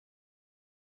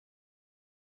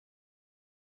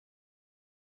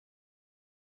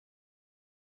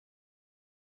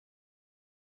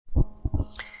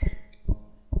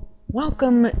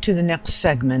Welcome to the next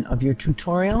segment of your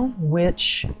tutorial,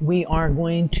 which we are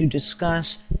going to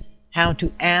discuss how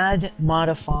to add,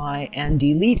 modify, and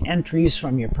delete entries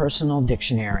from your personal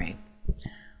dictionary.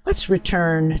 Let's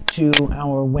return to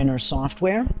our Winner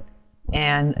software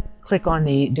and click on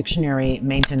the dictionary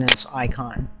maintenance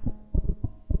icon.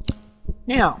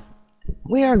 Now,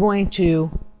 we've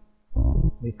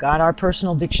got our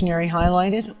personal dictionary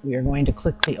highlighted. We are going to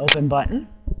click the open button.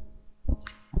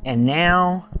 And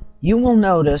now you will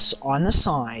notice on the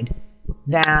side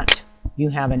that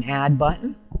you have an add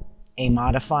button, a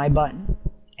modify button,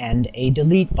 and a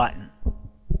delete button.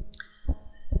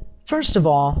 First of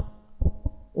all,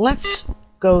 let's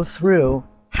go through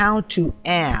how to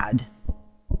add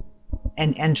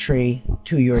an entry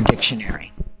to your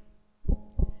dictionary.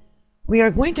 We are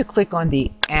going to click on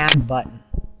the add button.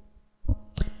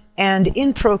 And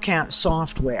in ProCat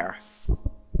software,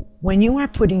 when you are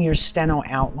putting your steno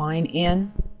outline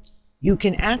in, you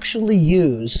can actually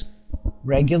use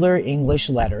regular English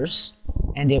letters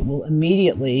and it will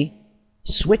immediately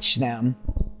switch them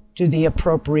to the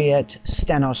appropriate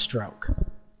steno stroke.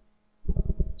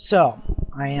 So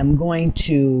I am going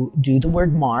to do the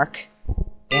word mark,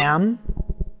 M-A-R-K.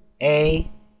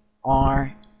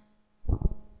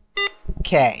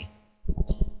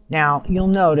 Now you'll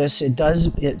notice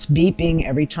it's beeping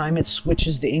every time it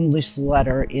switches the English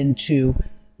letter into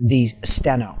the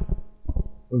steno.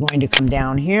 We're going to come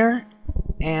down here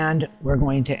and we're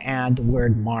going to add the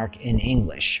word mark in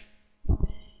English. In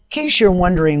case you're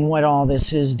wondering what all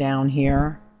this is down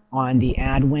here on the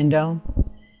add window,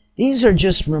 these are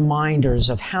just reminders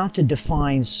of how to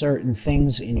define certain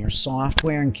things in your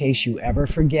software in case you ever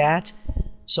forget.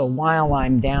 So while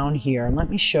I'm down here, let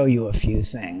me show you a few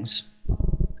things.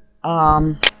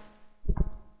 I'm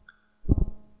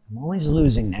always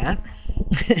losing that.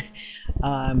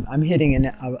 I'm hitting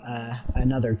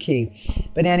another key.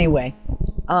 But anyway,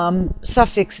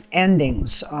 suffix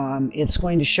endings. It's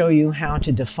going to show you how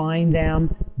to define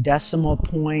them, decimal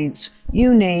points,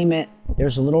 you name it.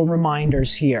 There's little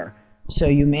reminders here. So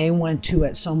you may want to,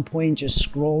 at some point, just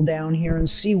scroll down here and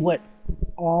see what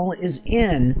all is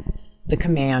in the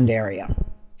command area.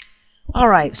 All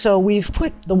right, so we've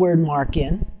put the word mark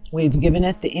in. We've given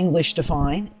it the English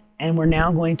define, and we're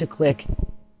now going to click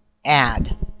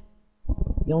Add.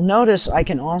 You'll notice I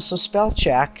can also spell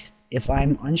check if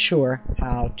I'm unsure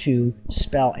how to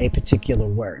spell a particular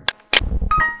word.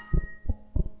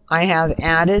 I have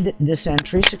added this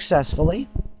entry successfully,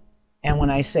 and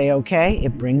when I say OK,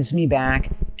 it brings me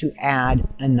back to add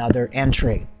another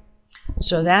entry.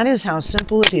 So that is how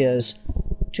simple it is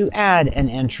to add an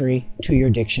entry to your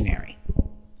dictionary.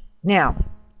 Now,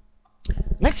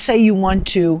 let's say you want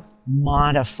to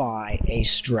modify a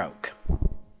stroke.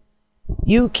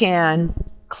 You can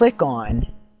click on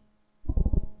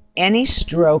any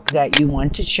stroke that you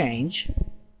want to change,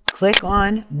 click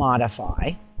on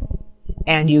modify,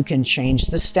 and you can change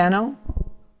the steno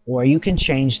or you can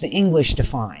change the English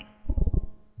define.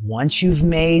 Once you've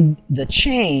made the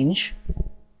change,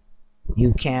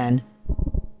 you can,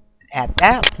 at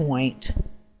that point,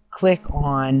 click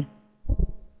on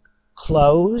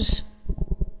close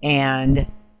and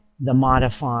the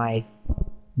modify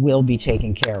will be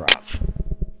taken care of.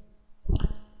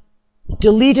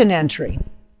 Delete an entry.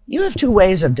 You have two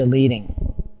ways of deleting.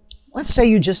 Let's say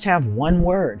you just have one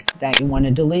word that you want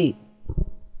to delete.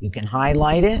 You can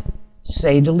highlight it,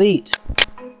 say delete.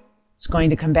 It's going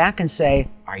to come back and say,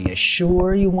 are you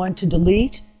sure you want to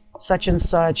delete such and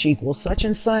such equals such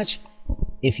and such?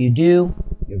 If you do,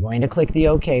 you're going to click the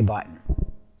OK button.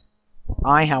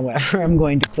 I, however, am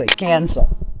going to click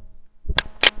cancel.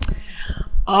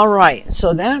 All right,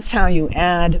 so that's how you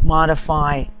add,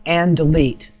 modify, and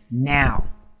delete. Now,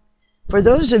 for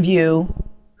those of you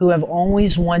who have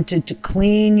always wanted to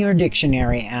clean your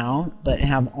dictionary out, but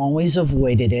have always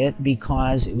avoided it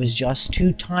because it was just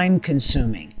too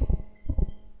time-consuming,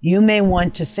 you may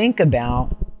want to think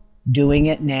about doing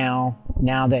it now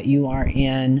that you are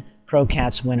in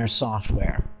ProCat's Winner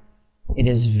software. It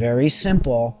is very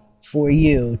simple for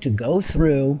you to go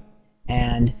through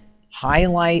and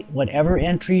highlight whatever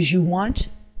entries you want,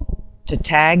 to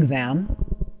tag them,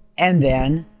 and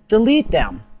then delete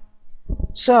them.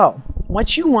 So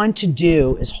what you want to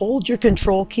do is hold your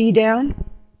control key down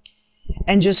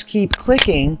and just keep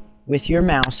clicking with your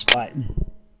mouse button.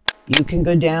 You can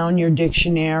go down your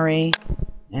dictionary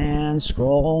and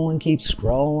scroll and keep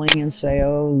scrolling and say,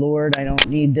 oh Lord, I don't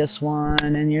need this one,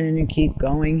 and you're going to keep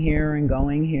going here and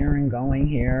going here and going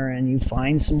here, and you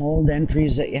find some old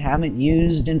entries that you haven't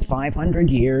used in 500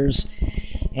 years,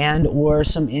 and or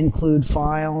some include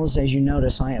files. As you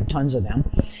notice, I have tons of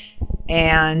them,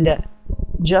 and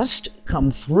just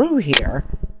come through here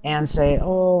and say,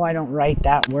 oh, I don't write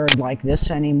that word like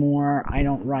this anymore. I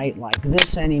don't write like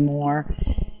this anymore.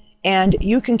 And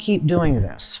you can keep doing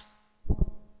this.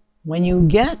 When you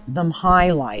get them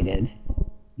highlighted,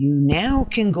 you now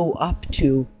can go up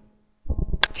to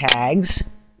Tags,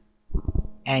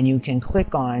 and you can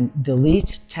click on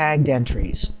Delete Tagged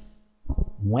Entries.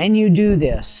 When you do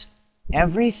this,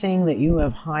 everything that you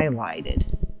have highlighted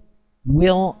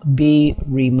will be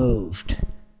removed.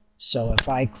 So if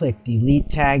I click Delete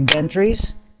Tagged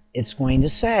Entries, it's going to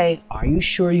say, are you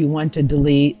sure you want to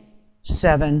delete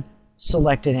 7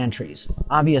 selected entries?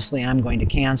 Obviously, I'm going to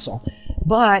cancel.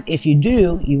 But if you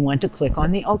do, you want to click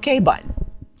on the OK button.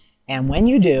 And when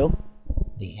you do,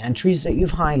 the entries that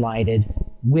you've highlighted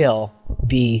will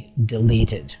be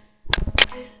deleted.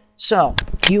 So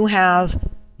you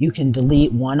can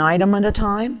delete one item at a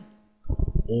time,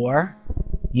 or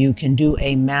you can do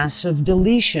a massive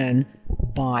deletion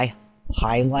by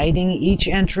highlighting each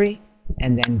entry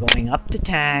and then going up to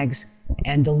Tags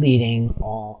and deleting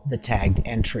all the tagged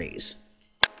entries.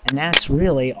 And that's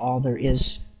really all there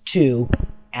is to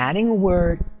adding a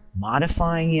word,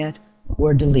 modifying it,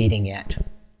 or deleting it.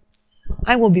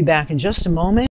 I will be back in just a moment.